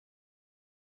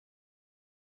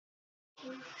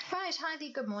Right, hi there,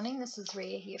 good morning. This is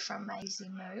Rhea here from Maisie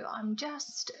Moo. I'm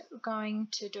just going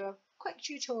to do a quick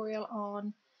tutorial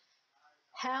on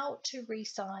how to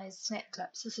resize snap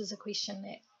clips. This is a question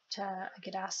that I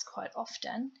get asked quite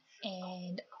often,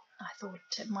 and I thought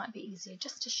it might be easier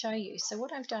just to show you. So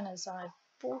what I've done is I've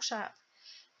brought up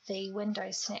the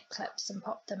Windows snap clips and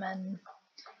popped them in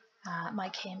my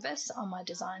canvas on my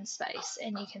design space,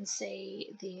 and you can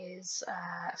see there's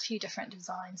a few different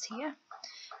designs here.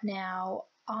 Now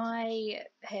I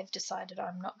have decided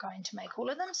I'm not going to make all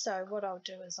of them, so what I'll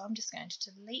do is I'm just going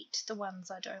to delete the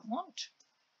ones I don't want.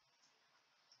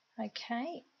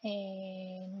 Okay,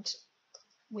 and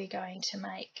we're going to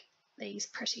make these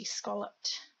pretty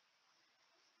scalloped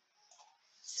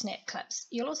snap clips.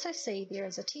 You'll also see there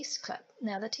is a test clip.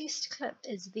 Now the test clip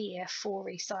is there for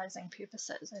resizing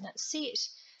purposes, and it's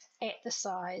set at the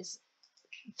size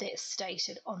that's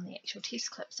stated on the actual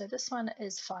test clip. So this one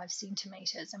is 5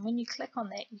 centimeters, and when you click on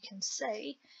that you can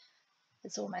see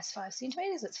it's almost 5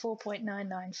 centimeters. It's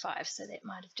 4.995, so that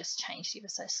might have just changed ever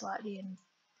so slightly in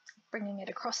bringing it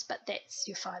across, but that's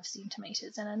your 5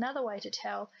 centimeters. And another way to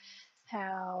tell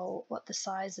what the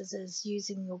size is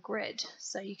using your grid.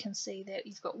 So you can see that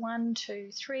you've got 1,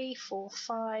 2, 3, 4,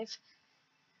 5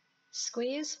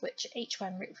 squares, which each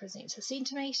one represents a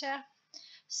centimeter.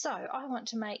 So I want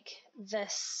to make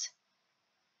this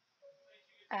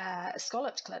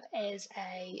scalloped clip as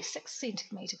a 6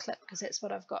 centimeter clip, because that's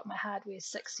what I've got. My hardware is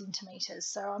 6 centimeters,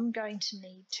 so I'm going to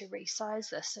need to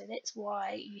resize this. So that's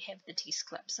why you have the test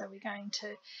clip. So we're going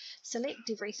to select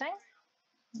everything.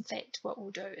 In fact, what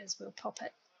we'll do is we'll pop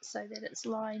it so that it's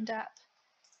lined up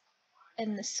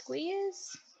in the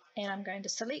squares, and I'm going to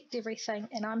select everything,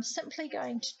 and I'm simply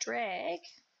going to drag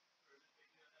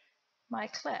my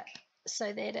clip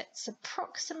so that it's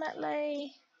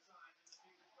approximately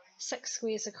 6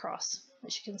 squares across,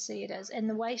 which you can see it is. And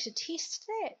the way to test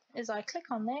that is I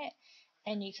click on that,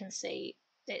 and you can see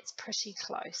that's pretty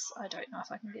close. I don't know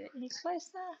if I can get it any closer.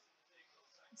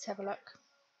 Let's have a look.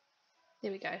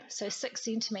 There we go, so 6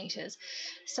 centimeters.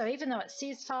 So even though it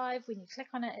says 5, when you click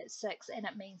on it, it's 6, and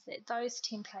it means that those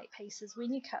template pieces,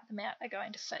 when you cut them out, are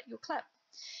going to fit your clip.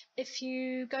 If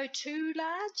you go too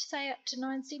large, say up to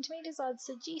 9 centimeters, I'd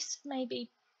suggest maybe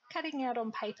cutting out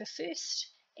on paper first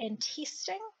and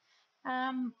testing.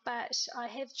 But I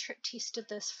have tested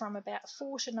this from about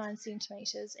 4 to 9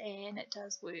 centimeters, and it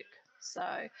does work. So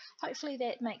hopefully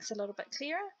that makes it a little bit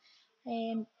clearer.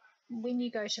 And when you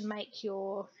go to make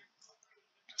your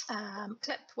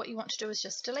clip, what you want to do is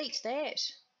just delete that.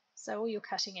 So all you're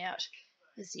cutting out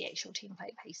is the actual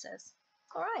template pieces.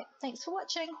 All right, thanks for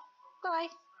watching. Bye.